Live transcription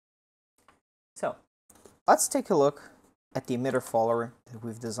let's take a look at the emitter follower that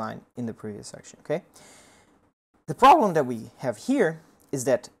we've designed in the previous section, okay? The problem that we have here is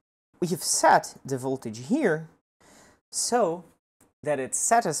that we have set the voltage here so that it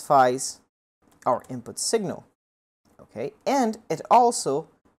satisfies our input signal, okay? And it also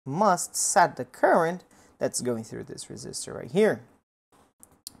must set the current that's going through this resistor right here,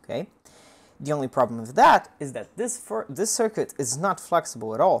 okay? The only problem with that is that this circuit is not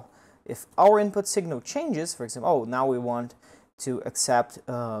flexible at all. If our input signal changes, for example, oh, now we want to accept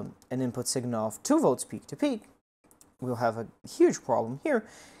an input signal of 2 volts peak to peak, we'll have a huge problem here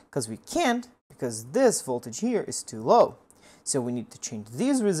because we can't, because this voltage here is too low. So we need to change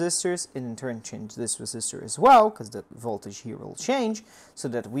these resistors and in turn change this resistor as well, because the voltage here will change so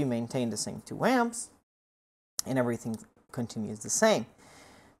that we maintain the same 2 amps and everything continues the same.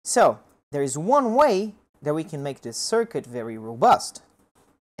 So there is one way that we can make this circuit very robust.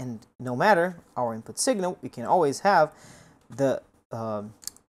 And no matter our input signal, we can always have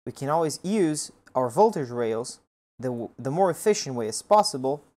we can always use our voltage rails the more efficient way as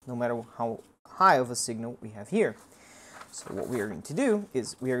possible, no matter how high of a signal we have here. So what we are going to do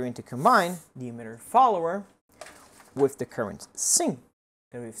is we are going to combine the emitter follower with the current sink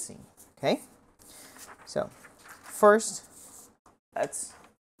that we've seen, okay? So first, let's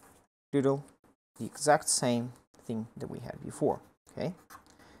doodle the exact same thing that we had before, okay?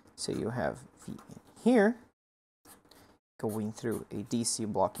 So you have V in here going through a DC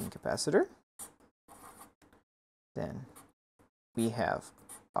blocking capacitor. Then we have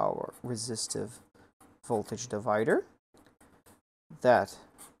our resistive voltage divider that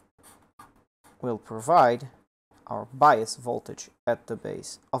will provide our bias voltage at the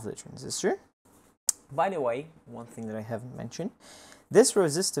base of the transistor. By the way, one thing that I haven't mentioned, this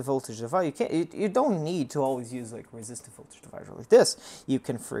resistive voltage divider, you don't need to always use like resistive voltage divider like this. You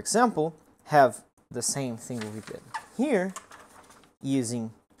can, for example, have the same thing we did here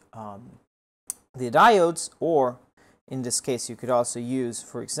using the diodes, or in this case you could also use,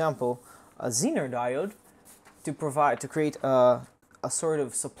 for example, a Zener diode to create a sort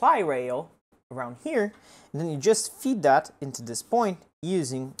of supply rail around here, and then you just feed that into this point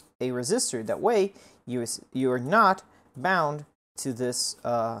using a resistor. That way you are not bound to this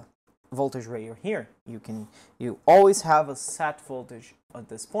voltage rail here. You always have a set voltage at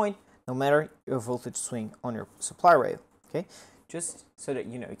this point, no matter your voltage swing on your supply rail, okay? Just so that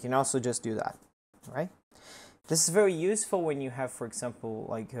you know, you can also just do that, right? This is very useful when you have, for example,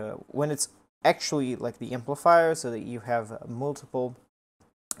 like when it's actually like the amplifier, so that you have multiple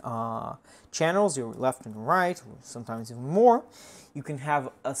channels, your left and right, or sometimes even more. You can have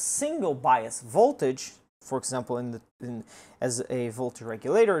a single bias voltage, for example, as a voltage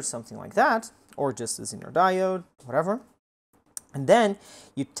regulator or something like that, or just a Zener diode, whatever. And then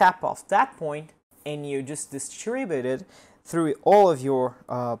you tap off that point and you just distribute it through all of your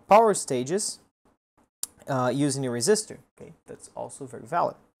power stages using a resistor. Okay, that's also very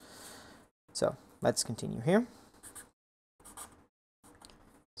valid. So let's continue here.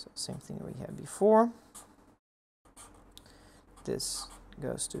 So same thing we had before. This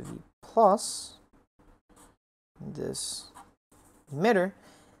goes to V plus. This emitter.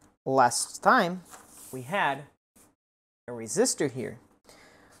 Last time we had a resistor here,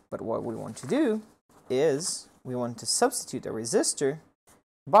 but what we want to do is we want to substitute a resistor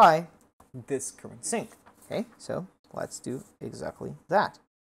by this current sink. Okay, so let's do exactly that.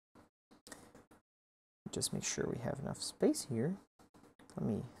 Just make sure we have enough space here. Let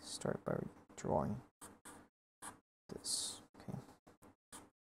me start by drawing this. Okay,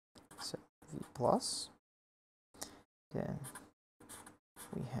 so V plus. Then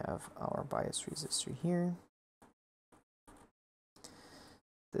we have our bias resistor here.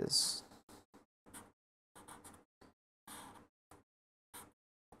 This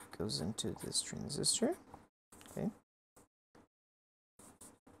goes into this transistor. Okay.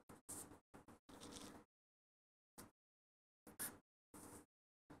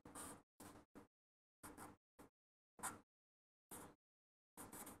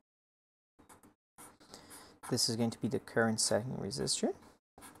 This is going to be the current setting resistor.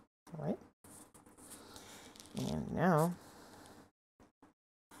 All right. And now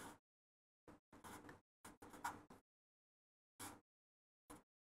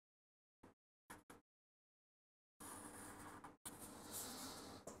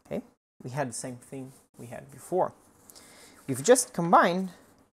okay, we had the same thing we had before. We've just combined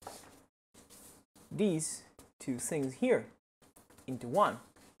these two things here into one.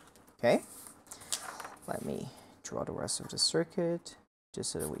 Okay. Let me draw the rest of the circuit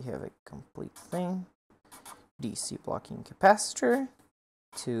just so that we have a complete thing. DC blocking capacitor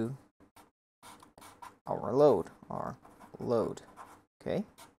to our load, okay?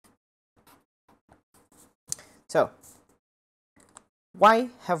 So, why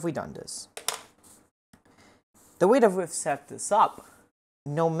have we done this? The way that we've set this up,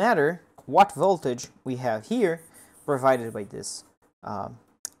 no matter what voltage we have here, provided by this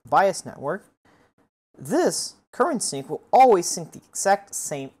bias network, this current sink will always sink the exact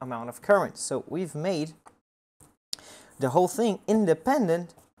same amount of current. So we've made the whole thing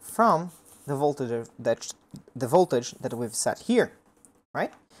independent from the voltage that we've set here,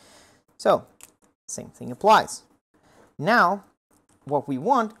 right? So same thing applies. Now what we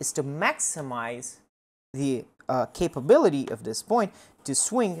want is to maximize the capability of this point to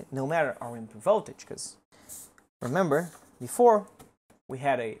swing no matter our input voltage, because remember before we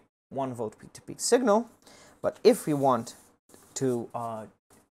had a 1 volt peak-to-peak signal, but if we want to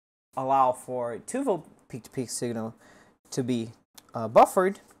allow for a 2 volt peak-to-peak signal to be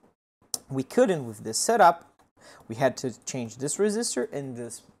buffered, we couldn't with this setup. We had to change this resistor and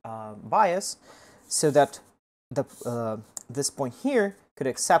this bias so that this point here could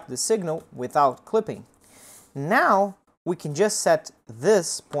accept the signal without clipping. Now we can just set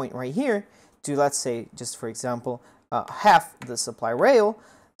this point right here to, let's say, just for example, half the supply rail,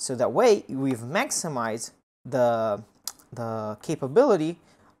 so that way we've maximized the capability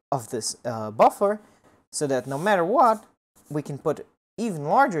of this buffer, so that no matter what, we can put even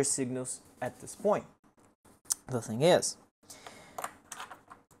larger signals at this point. The thing is,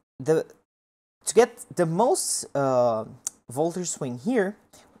 to get the most voltage swing here,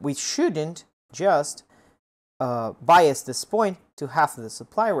 we shouldn't just bias this point to half of the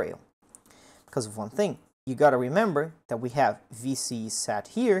supply rail, because of one thing. You got to remember that we have VC set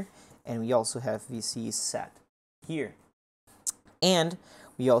here, and we also have VC set here. And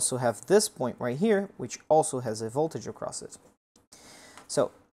we also have this point right here, which also has a voltage across it.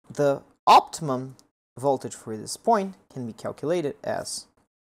 So the optimum voltage for this point can be calculated as,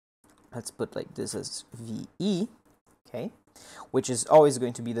 let's put like this as VE, okay, which is always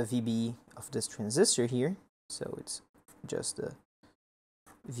going to be the VBE of this transistor here. So it's just the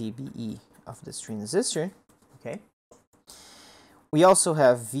VBE of this transistor, okay. We also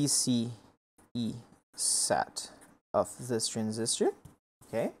have VCE set of this transistor,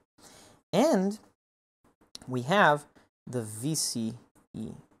 okay, and we have the VCE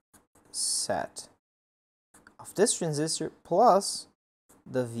set of this transistor plus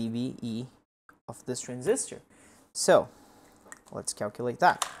the VBE of this transistor. So let's calculate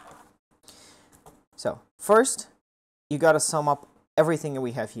that. So first, you got to sum up everything that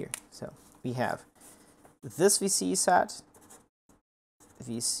we have here. So we have this VCE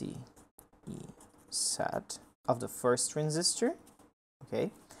set of the first transistor,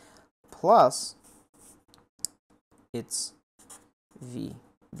 okay, plus its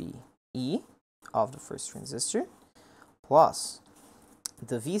VBE of the first transistor, plus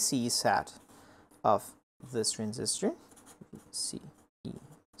the VCE set of this transistor, VCE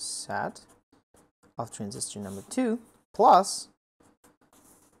set of transistor number 2, plus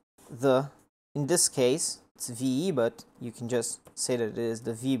the, in this case, it's VE, but you can just say that it is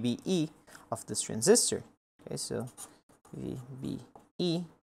the VBE of this transistor. Okay, so VBE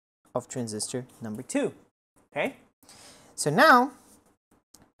of transistor number 2. Okay, so now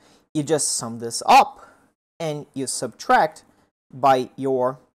you just sum this up and you subtract by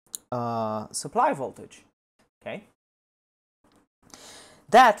your supply voltage. Okay,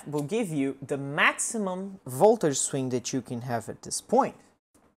 that will give you the maximum voltage swing that you can have at this point.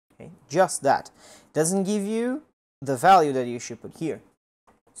 Okay, just that. It doesn't give you the value that you should put here.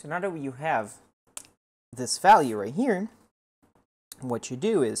 So now that you have this value right here, what you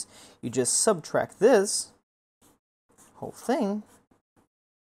do is you just subtract this whole thing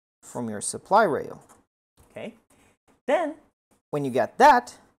from your supply rail. Okay, then when you get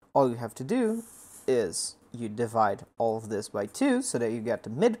that, all you have to do is you divide all of this by 2 so that you get the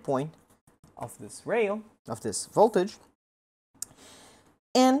midpoint of this rail, of this voltage.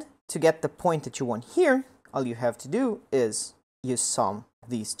 And to get the point that you want here, all you have to do is you sum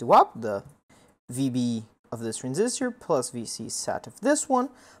these two up, the VB of this transistor plus VC set of this one,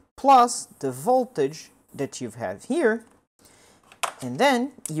 plus the voltage that you have here, and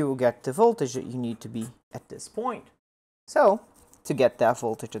then you will get the voltage that you need to be at this point. So to get that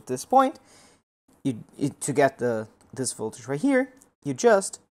voltage at this point, to get this voltage right here, you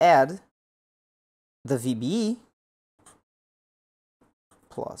just add the VBE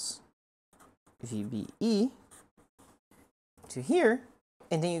plus VBE to here,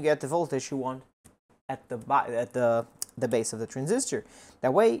 and then you get the voltage you want at the base of the transistor.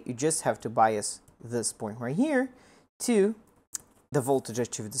 That way, you just have to bias this point right here to the voltage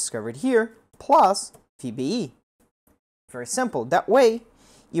that you've discovered here plus VBE. Very simple. That way,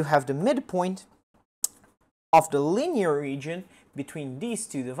 you have the midpoint of the linear region between these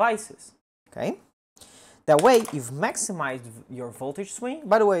two devices. Okay? That way, you've maximized your voltage swing.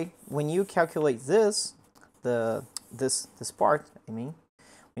 By the way, when you calculate this, this part, I mean,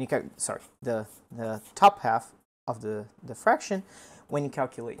 when you the top half of the fraction, when you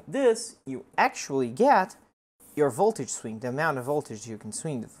calculate this, you actually get your voltage swing, the amount of voltage you can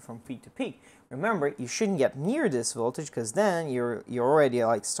swing from peak to peak. Remember, you shouldn't get near this voltage, because then you're already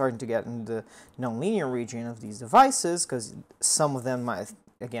like starting to get in the nonlinear region of these devices, because some of them might,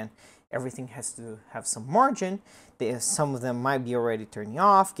 again, everything has to have some margin. Some of them might be already turning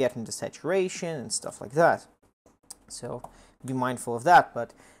off, getting to saturation and stuff like that. So be mindful of that.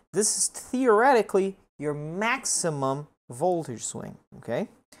 But this is theoretically your maximum voltage swing, okay?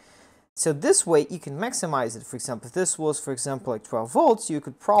 So this way you can maximize it. For example, if this was, for example, like 12 volts, you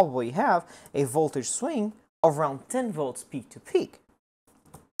could probably have a voltage swing of around 10 volts peak to peak.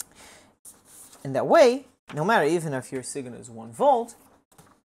 And that way, no matter even if your signal is 1 volt,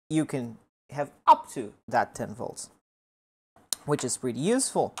 you can have up to that 10 volts, which is pretty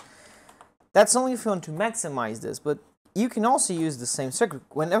useful. That's only if you want to maximize this, but you can also use the same circuit.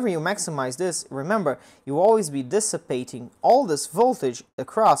 Whenever you maximize this, remember, you will always be dissipating all this voltage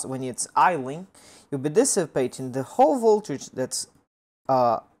across. When it's idling, you'll be dissipating the whole voltage that's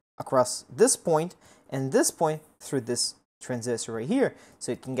across this point and this point through this transistor right here.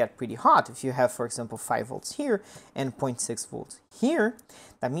 So it can get pretty hot. If you have, for example, 5 volts here and 0.6 volts here,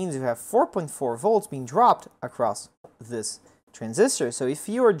 that means you have 4.4 volts being dropped across this transistor. So if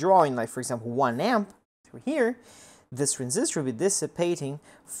you are drawing, like, for example, 1 amp through here, this transistor will be dissipating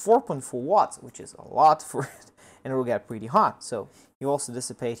 4.4 watts, which is a lot for it, and it will get pretty hot. So you're also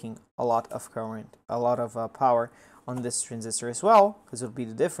dissipating a lot of current, a lot of power on this transistor as well, because it will be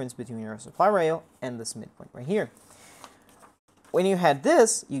the difference between your supply rail and this midpoint right here. When you had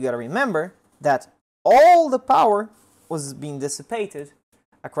this, you got to remember that all the power was being dissipated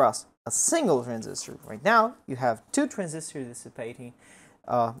across a single transistor. Right now, you have 2 transistors dissipating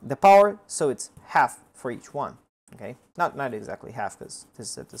the power, so it's half for each one. Okay, not exactly half, because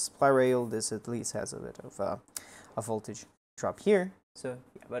this at the supply rail, this at least has a bit of a voltage drop here. So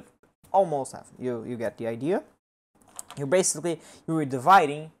yeah, but almost half. You get the idea. You're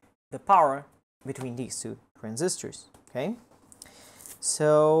dividing the power between these 2 transistors. Okay,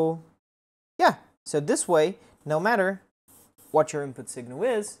 so yeah, so this way, no matter what your input signal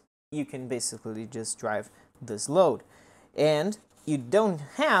is, you can basically just drive this load, and you don't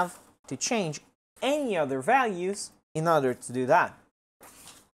have to change any other values in order to do that.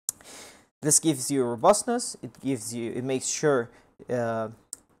 This gives you robustness. It makes sure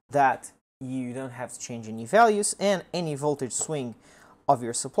that you don't have to change any values, and any voltage swing of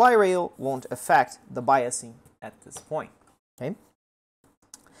your supply rail won't affect the biasing at this point. Okay.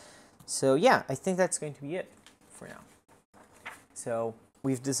 So yeah, I think that's going to be it for now. So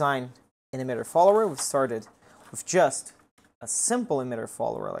we've designed an emitter follower. We've started with just a simple emitter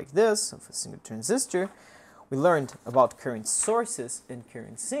follower like this, of a single transistor. We learned about current sources and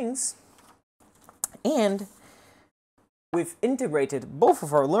current sinks, and we've integrated both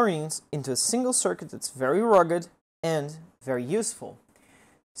of our learnings into a single circuit that's very rugged and very useful.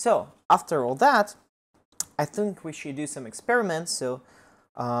 So after all that, I think we should do some experiments. So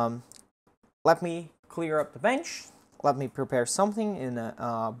let me clear up the bench, let me prepare something in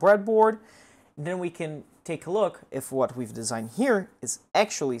a breadboard, then we can take a look if what we've designed here is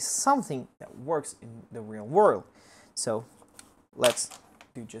actually something that works in the real world. So let's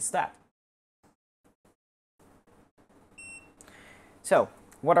do just that. So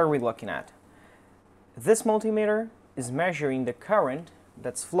what are we looking at? This multimeter is measuring the current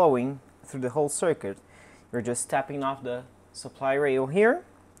that's flowing through the whole circuit. You're just tapping off the supply rail here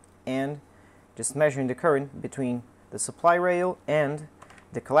and just measuring the current between the supply rail and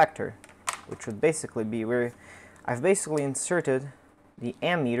the collector, which would basically be where I've basically inserted the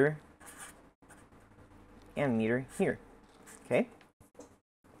ammeter here. Okay.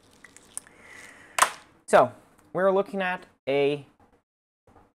 So we're looking at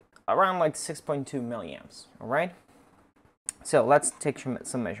around like 6.2 milliamps. All right. So let's take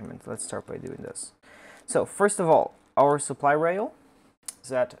some measurements. Let's start by doing this. So first of all, our supply rail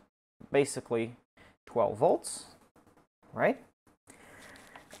is at basically 12 volts, right?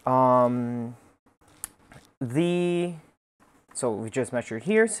 So we just measured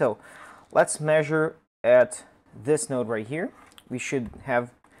here. So let's measure at this node right here. We should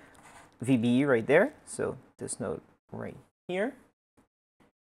have VBE right there. So this node right here.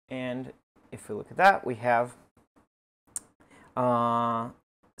 And if we look at that, we have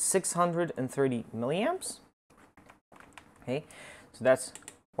 630 milliamps. Okay, so that's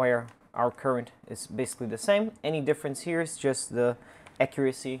why our current is basically the same. Any difference here is just the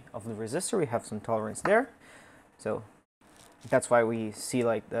accuracy of the resistor. We have some tolerance there, so that's why we see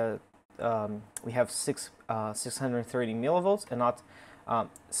like the we have 630 millivolts and not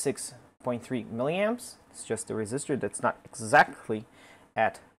 6.3 milliamps. It's just the resistor that's not exactly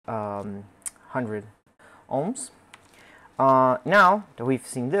at 100 ohms. Now that we've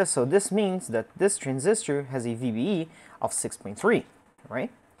seen this, so this means that this transistor has a VBE of 6.3,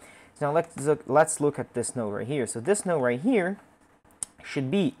 right? So now let's look at this node right here. So this node right here should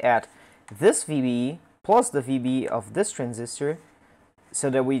be at this VBE plus the VBE of this transistor, so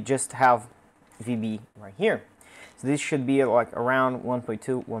that we just have VBE right here. So this should be like around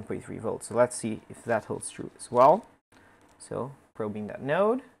 1.2, 1.3 volts. So let's see if that holds true as well. So probing that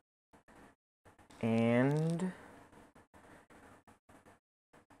node, and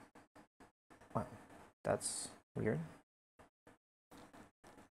wow, that's weird.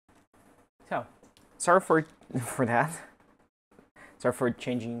 So sorry for that. Sorry for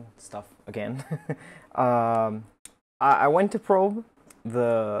changing stuff again. I went to probe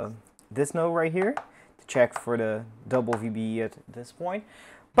this node right here to check for the double VBE at this point,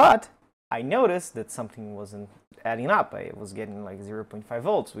 but I noticed that something wasn't adding up. I was getting like 0.5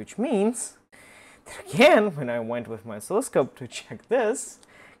 volts, which means that again, when I went with my oscilloscope to check this,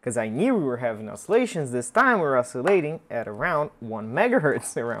 because I knew we were having oscillations, this time we were oscillating at around 1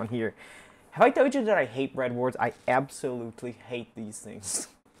 megahertz around here. Have I told you that I hate breadboards? I absolutely hate these things.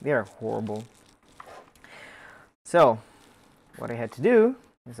 They are horrible. So what I had to do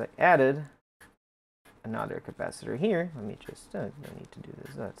is I added another capacitor here. Let me just, I need to do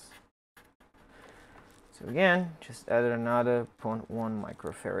this. So again, just added another 0.1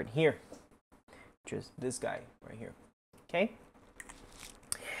 microfarad here. Just this guy right here. Okay?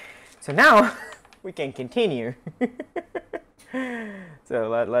 So now we can continue. So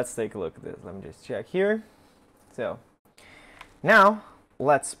let's take a look at this. Let me just check here. So now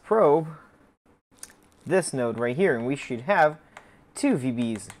let's probe this node right here, and we should have 2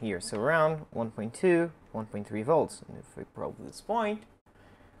 VBs here, so around 1.2, 1.3 volts. And if we probe this point,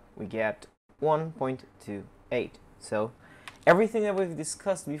 we get 1.28. So everything that we've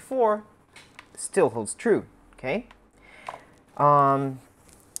discussed before still holds true. Okay.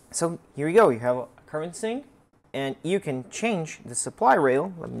 So here we go. You have a current sink, and you can change the supply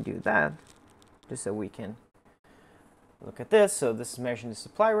rail. Let me do that, just so we can look at this. So this is measuring the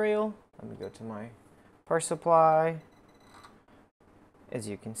supply rail. Let me go to my power supply. As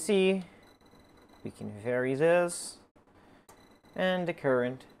you can see, we can vary this, and the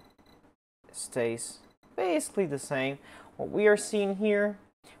current stays basically the same. What we are seeing here,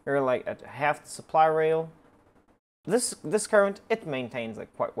 we're like at half the supply rail. This current, it maintains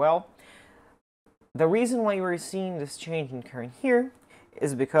like quite well. The reason why we're seeing this change in current here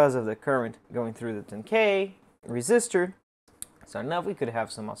is because of the current going through the 10K resistor. So now we could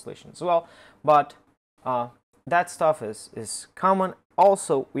have some oscillation as well, but that stuff is common.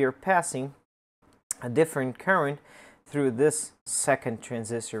 Also, we are passing a different current through this second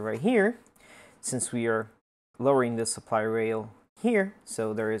transistor right here, since we are lowering the supply rail here,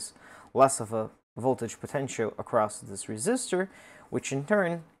 so there is less of a voltage potential across this resistor, which in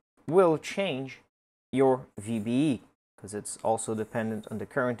turn will change your VBE, because it's also dependent on the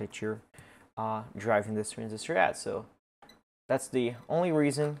current that you're driving this transistor at. So that's the only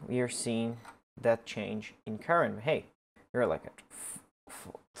reason we are seeing that change in current. Hey, we're like at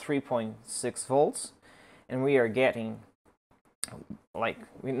 3.6 volts, and we are getting like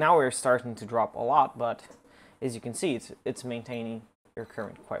now we're starting to drop a lot, but as you can see, it's maintaining your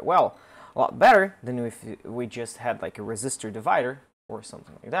current quite well. A lot better than if we just had like a resistor divider or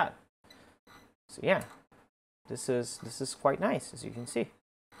something like that. So yeah, this is quite nice, as you can see.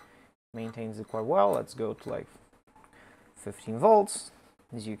 Maintains it quite well. Let's go to like 15 volts.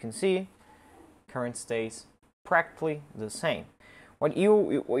 As you can see, current stays practically the same. What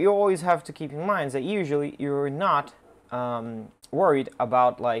you always have to keep in mind is that usually you're not worried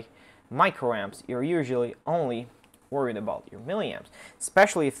about like microamps. You're usually only worried about your milliamps,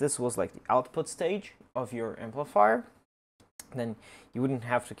 especially if this was like the output stage of your amplifier. Then you wouldn't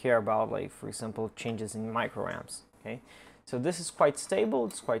have to care about, like, for example, changes in microamps. Okay, so this is quite stable.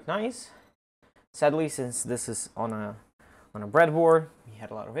 It's quite nice. Sadly, since this is on a breadboard, we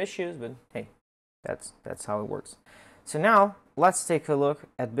had a lot of issues, but hey, that's how it works. So now let's take a look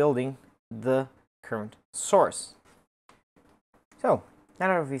at building the current source. So now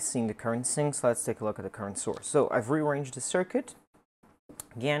that we've seen the current sinks, let's take a look at the current source. So I've rearranged the circuit.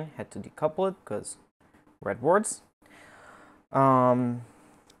 Again, had to decouple it because breadboards.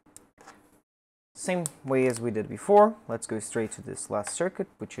 same way as we did before, let's go straight to this last circuit,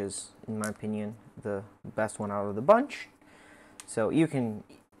 which is, in my opinion, the best one out of the bunch. So you can,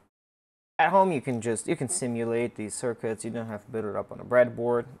 at home, you can simulate these circuits. You don't have to build it up on a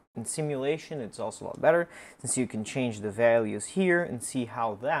breadboard. In simulation, it's also a lot better, since you can change the values here and see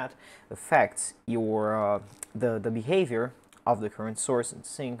how that affects your the behavior of the current source and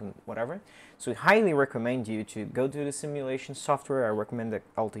sink and whatever. So I highly recommend you to go to the simulation software. I recommend the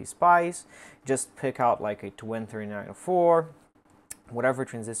LT-Spice. Just pick out like a 2N3904, whatever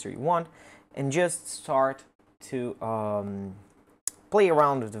transistor you want, and just start to play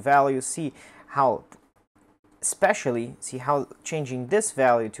around with the values, see how, especially see how changing this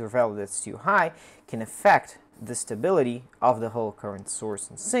value to a value that's too high can affect the stability of the whole current source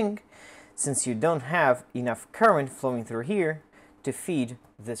and sink, since you don't have enough current flowing through here to feed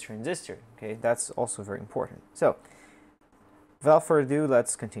this transistor. Okay, that's also very important. So without further ado,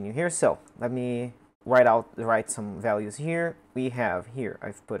 let's continue here. So let me write some values here. We have here,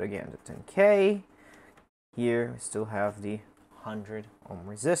 I've put again the 10K. Here we still have the 100 ohm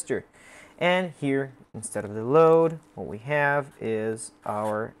resistor, and here, instead of the load, what we have is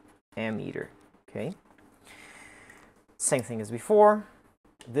our ammeter. Okay, same thing as before.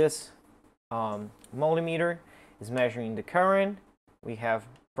 This multimeter is measuring the current. We have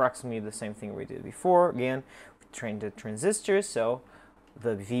approximately the same thing we did before. Again, we trained the transistors, so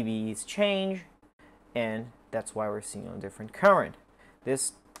the VBEs change, and that's why we're seeing a different current.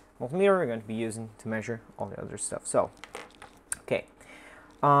 This multimeter we're going to be using to measure all the other stuff. So, okay.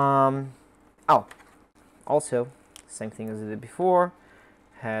 Oh, also, same thing as I did before.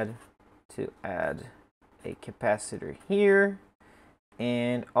 Had to add a capacitor here,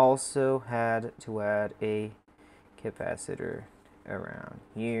 and also had to add a capacitor around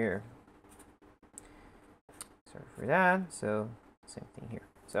here. Sorry for that. So, same thing here.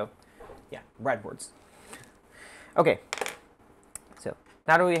 So, yeah, breadboards. Okay. So,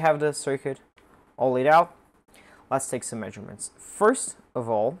 now that we have the circuit all laid out, let's take some measurements. First of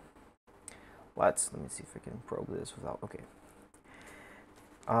all, let me see if I can probe this without, okay.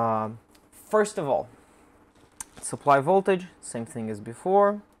 First of all, supply voltage, same thing as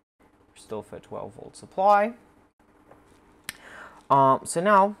before. We're still at 12 volt supply. So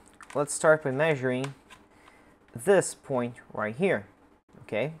now, let's start by measuring this point right here.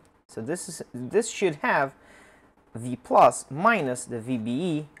 Okay, so this should have V plus minus the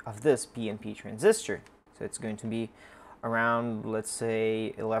VBE of this PNP transistor. So it's going to be around, let's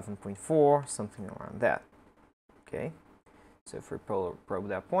say, 11.4, something around that. Okay, so if we probe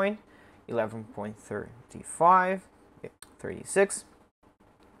that point, 11.35, 36.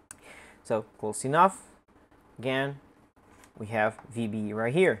 So close enough. Again, we have VBE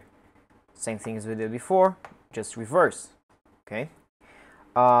right here. Same thing as we did before, just reverse. Okay.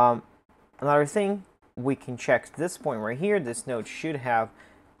 Another thing, we can check this point right here. This node should have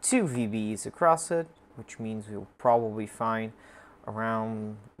 2 VBEs across it, which means we'll probably find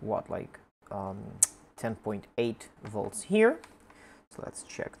around what, like 10.8 volts here. So let's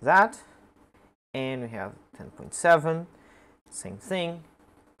check that. And we have 10.7, same thing.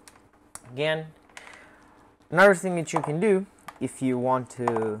 Again, another thing that you can do if you want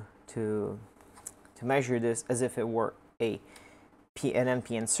to measure this as if it were an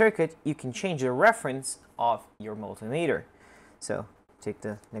NPN circuit, you can change the reference of your multimeter. So take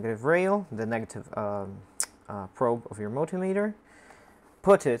the negative rail, the negative probe of your multimeter,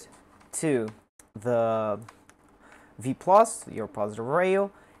 put it to the V plus, your positive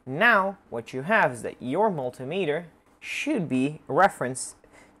rail. Now what you have is that your multimeter should be referenced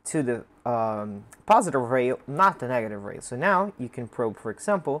to the positive rail, not the negative rail. So now you can probe, for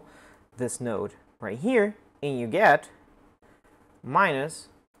example, this node right here, and you get minus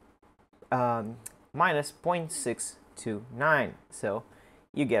 0.629. So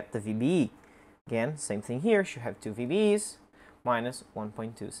you get the VBE. Again, same thing here, should have 2 VBEs, minus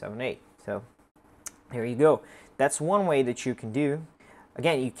 1.278. So there you go. That's one way that you can do.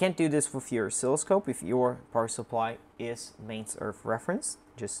 Again, you can't do this with your oscilloscope if your power supply is mains earth reference.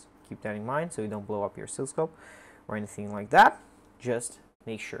 Just keep that in mind so you don't blow up your oscilloscope or anything like that. Just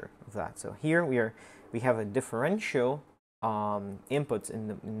make sure of that. So here we have a differential inputs in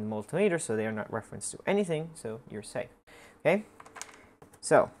the multimeter, so they are not referenced to anything, so you're safe. Okay,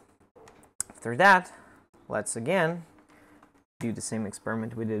 so after that, let's again do the same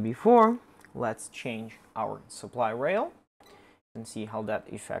experiment we did before. Let's change our supply rail and see how that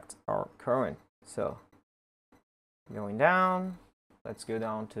affects our current. So going down, let's go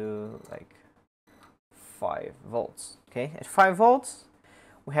down to like 5 volts. Okay, at 5 volts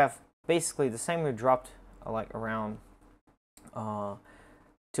we have basically the same. We dropped like around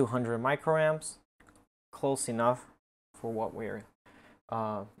 200 microamps. close enough for what we're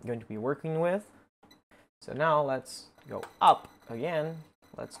going to be working with. So now let's go up again.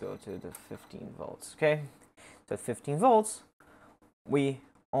 Let's go to the 15 volts, okay? So 15 volts, we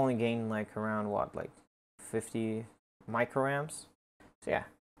only gain like around what, like 50 microamps. So yeah,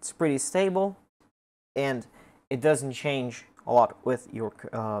 it's pretty stable, and it doesn't change a lot with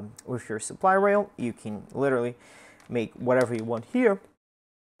your supply rail. You can literally make whatever you want here.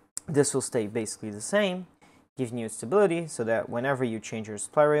 This will stay basically the same, giving you stability so that whenever you change your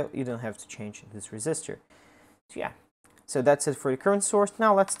supply rail, you don't have to change this resistor. So yeah, so that's it for the current source.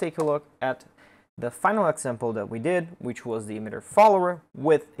 Now let's take a look at the final example that we did, which was the emitter follower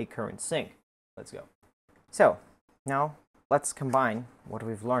with a current sink. Let's go. So now let's combine what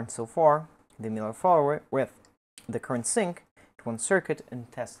we've learned so far, the emitter follower with the current sink, to one circuit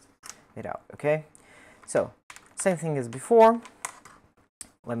and test it out, okay? So same thing as before.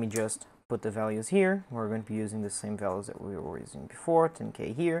 Let me just put the values here. We're going to be using the same values that we were using before,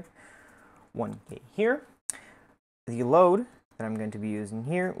 10K here, 1K here. The load that I'm going to be using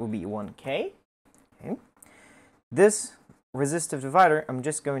here will be 1K. Okay. This resistive divider, I'm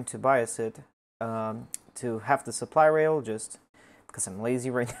just going to bias it to have the supply rail, just because I'm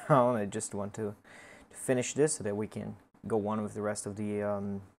lazy right now and I just want to finish this so that we can go on with the rest of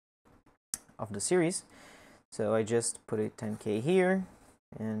the series. So I just put a 10K here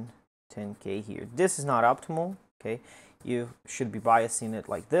and 10K here. This is not optimal, okay? You should be biasing it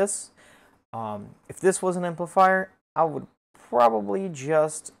like this. If this was an amplifier, I would probably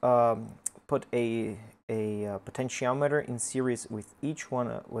just put a potentiometer in series with each one,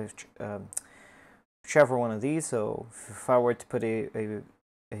 whichever one of these. So if I were to put a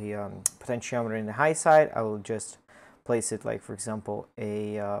potentiometer in the high side, I will just place it like, for example,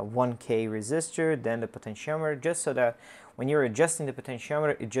 a 1K resistor, then the potentiometer, just so that when you're adjusting the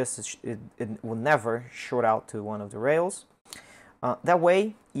potentiometer, it will never short out to one of the rails. That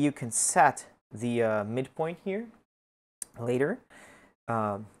way, you can set the midpoint here later,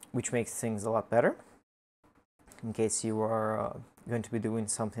 which makes things a lot better in case you are going to be doing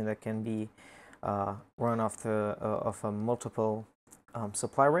something that can be run off multiple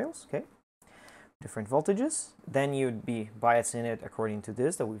supply rails, okay? Different voltages. Then you'd be biasing it according to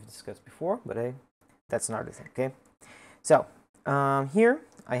this that we've discussed before, but that's another thing, okay? So here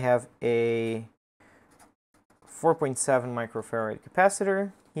I have a 4.7 microfarad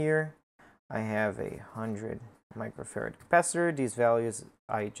capacitor. Here I have a 100 microfarad capacitor. These values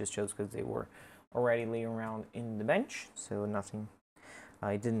I just chose because they were already laying around in the bench, so nothing,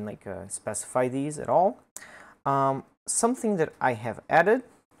 I didn't like specify these at all. Something that I have added,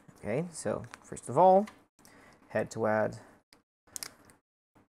 okay, so first of all, had to add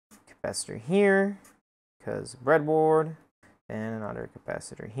capacitor here because breadboard, and another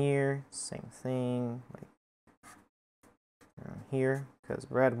capacitor here, same thing, like around here because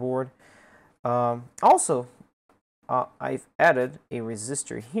breadboard. Also, I've added a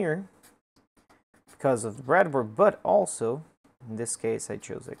resistor here because of the breadboard, but also in this case I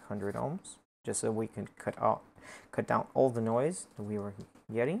chose like 100 ohms just so we can cut down all the noise that we were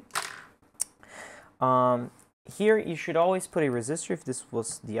getting. Here you should always put a resistor if this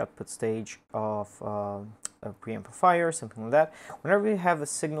was the output stage of a preamplifier or something like that. Whenever you have a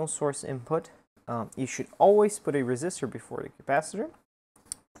signal source input, you should always put a resistor before the capacitor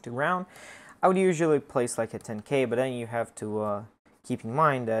to ground. I would usually place like a 10K, but then you have to keep in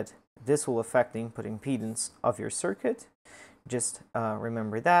mind that this will affect the input impedance of your circuit. Just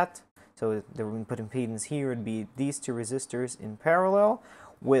remember that. So the input impedance here would be these two resistors in parallel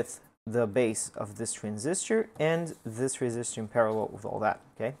with the base of this transistor and this resistor in parallel with all that,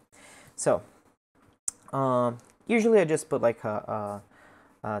 okay? So usually I just put like a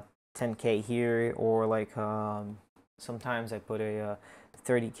 10K here, or like sometimes I put a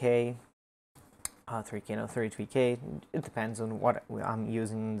 30K, 33K. It depends on what I'm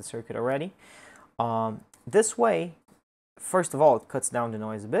using in the circuit already. This way, first of all, it cuts down the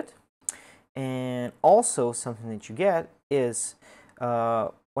noise a bit, and also something that you get is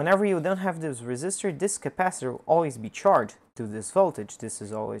whenever you don't have this resistor, this capacitor will always be charged to this voltage. This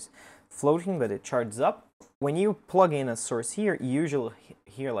is always floating, but it charges up. When you plug in a source here, you usually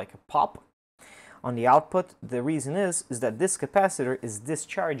hear like a pop on the output. The reason is that this capacitor is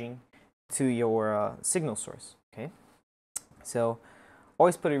discharging to your signal source, okay? So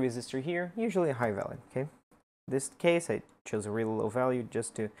always put a resistor here, usually a high value, okay? In this case, I chose a really low value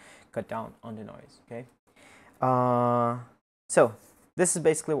just to cut down on the noise, okay? So this is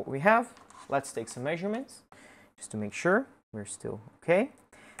basically what we have. Let's take some measurements just to make sure we're still okay.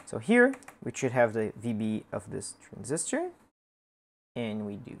 So here we should have the VB of this transistor, and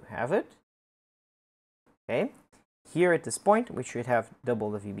we do have it. Okay, here at this point we should have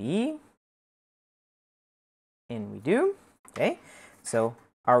double the VBE, and we do. Okay, so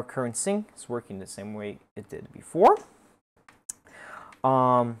our current sink is working the same way it did before.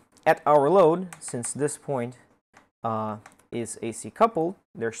 At our load, since this point is AC coupled,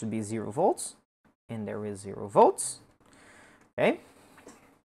 there should be 0 volts, and there is 0 volts. Okay.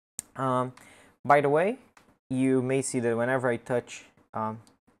 By the way, you may see that whenever I touch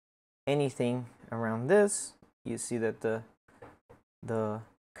anything around this, you see that the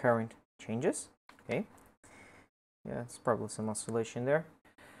current changes. Okay. Yeah, it's probably some oscillation there.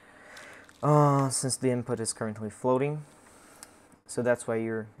 Since the input is currently floating. So that's why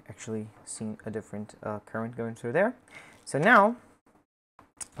you're actually seeing a different current going through there. So now,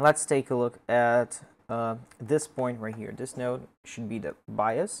 let's take a look at this point right here. This node should be the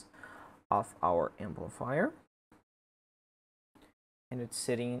bias of our amplifier. And it's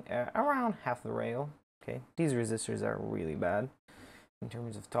sitting around half the rail. Okay, these resistors are really bad. In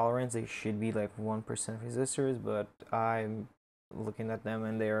terms of tolerance, they should be like 1% resistors, but I'm looking at them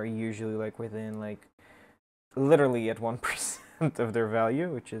and they are usually like within like literally at 1% of their value,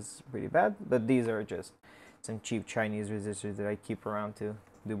 which is pretty bad. But these are just some cheap Chinese resistors that I keep around to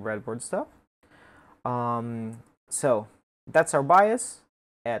do breadboard stuff. So that's our bias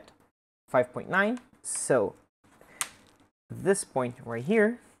at 5.9. So this point right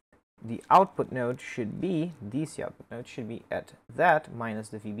here, the output node should be, DC output node should be at that minus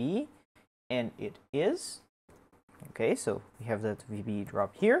the VBE, and it is. Okay, so we have that VBE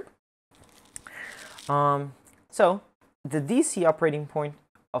drop here. So the DC operating point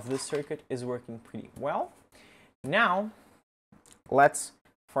of this circuit is working pretty well. Now, let's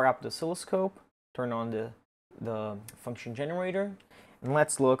fire up the oscilloscope, turn on the function generator, and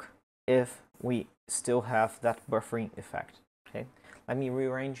let's look if we still have that buffering effect. Okay, let me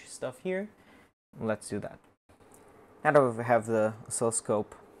rearrange stuff here. Let's do that. Now that we have the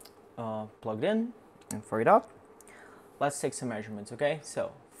oscilloscope plugged in and fired up, let's take some measurements. Okay,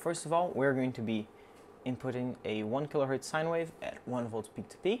 so first of all, we're going to be inputting a 1 kHz sine wave at 1 volt peak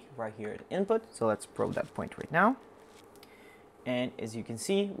to peak right here at input. So let's probe that point right now. And as you can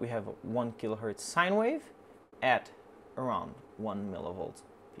see, we have a 1 kHz sine wave at around 1 volt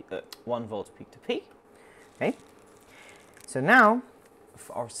peak to peak. Okay. So now,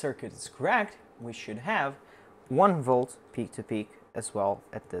 if our circuit is correct, we should have 1 volt peak to peak as well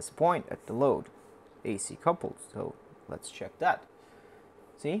at this point at the load, AC coupled. So let's check that.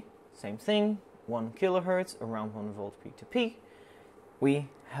 See, same thing, 1 kilohertz around 1 volt peak to peak. We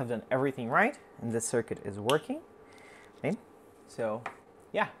have done everything right, and this circuit is working. Okay. So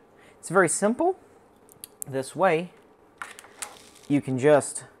yeah, it's very simple. This way, you can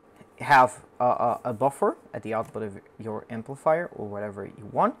just have a buffer at the output of your amplifier or whatever you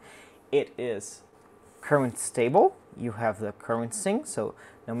want. It is current stable. You have the current sink, so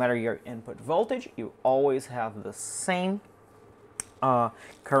no matter your input voltage, you always have the same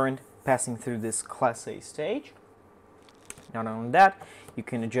current passing through this Class A stage. Not only that, you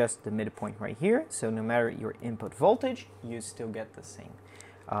can adjust the midpoint right here, so no matter your input voltage, you still get the same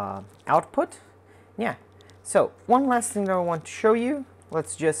output. Yeah, so one last thing that I want to show you,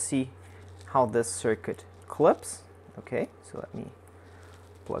 let's just see how this circuit clips. Okay, so let me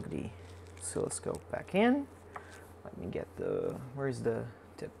plug the oscilloscope back in. Let me get the, where's the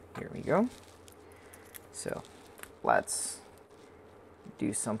tip? Here we go. So let's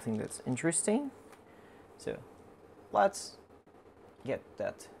do something that's interesting. So let's get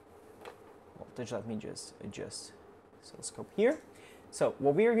that voltage. Let me just adjust the oscilloscope here. So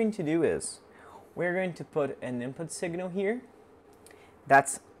what we are going to do is we're going to put an input signal here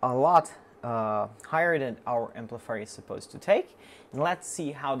that's a lot higher than our amplifier is supposed to take, and let's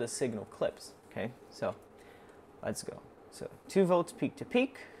see how the signal clips. Okay, so let's go. So 2 volts peak to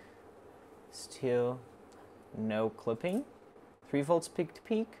peak, still no clipping. 3 volts peak to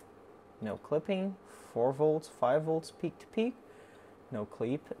peak, no clipping. 4 volts, 5 volts peak to peak, no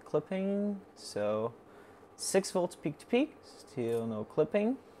clipping. So 6 volts peak to peak, still no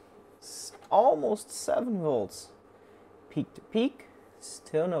clipping. Almost 7 volts peak to peak,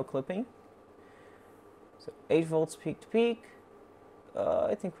 still no clipping. So 8 volts peak to peak.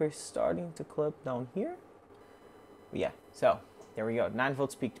 I think we're starting to clip down here. Yeah, so there we go, 9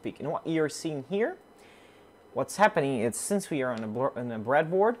 volts peak to peak. And what you're seeing here, what's happening is, since we are on a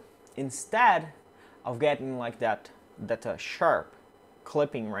breadboard, instead of getting like that sharp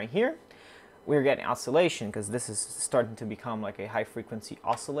clipping right here, we're getting oscillation, because this is starting to become like a high frequency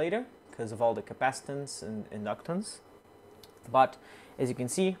oscillator because of all the capacitance and inductance. But as you can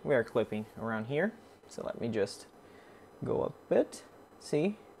see, we are clipping around here. So let me just go up a bit.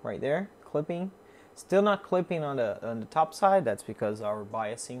 See, right there, clipping. Still not clipping on the top side. That's because our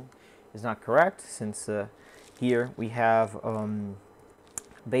biasing is not correct, since here we have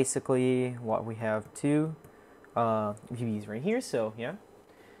basically what we have two VBs right here. So yeah,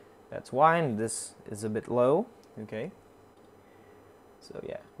 that's why, and this is a bit low. Okay, so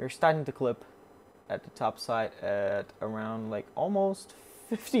yeah, we're starting to clip at the top side at around like almost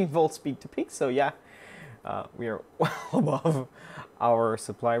 15 volts peak to peak. So yeah, we are well above our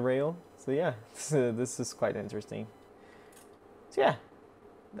supply rail. So yeah, this is quite interesting. So yeah,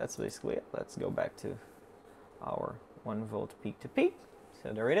 that's basically it. Let's go back to our 1 volt peak to peak.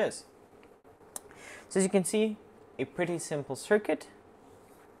 So there it is. So as you can see, a pretty simple circuit.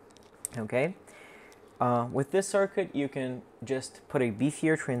 Okay, with this circuit you can just put a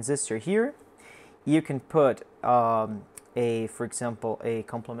beefier transistor here. You can put for example, a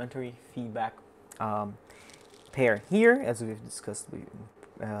complementary feedback pair here, as we've discussed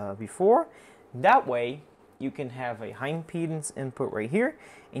before. That way you can have a high impedance input right here,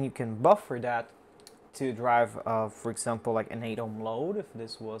 and you can buffer that to drive, for example, like an 8 ohm load. If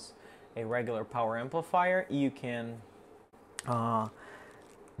this was a regular power amplifier, you can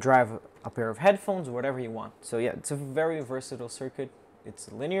drive a pair of headphones, whatever you want. So yeah, it's a very versatile circuit. It's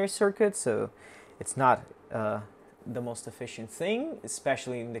a linear circuit, so it's not the most efficient thing,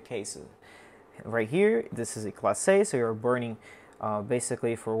 especially in the case of right here. This is a class A, so you're burning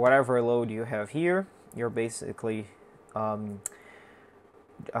basically for whatever load you have here. You're basically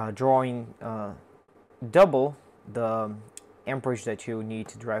drawing double the amperage that you need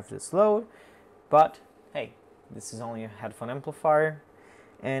to drive this load. But hey, this is only a headphone amplifier,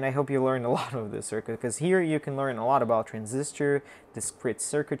 and I hope you learned a lot of this circuit, because here you can learn a lot about transistor, discrete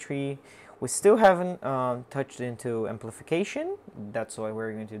circuitry. We still haven't touched into amplification. That's what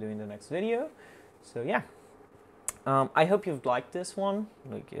we're going to do in the next video. So yeah, I hope you've liked this one.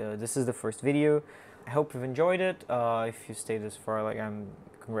 This is the first video. I hope you've enjoyed it. If you stayed this far,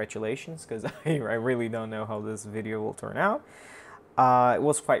 congratulations, because I really don't know how this video will turn out. It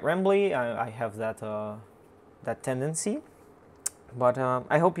was quite rambly. I have that tendency. But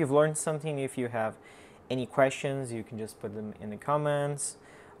I hope you've learned something. If you have any questions, you can just put them in the comments.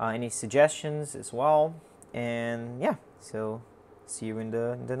 Any suggestions as well. And yeah, so see you in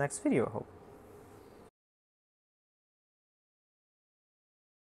the next video, I hope.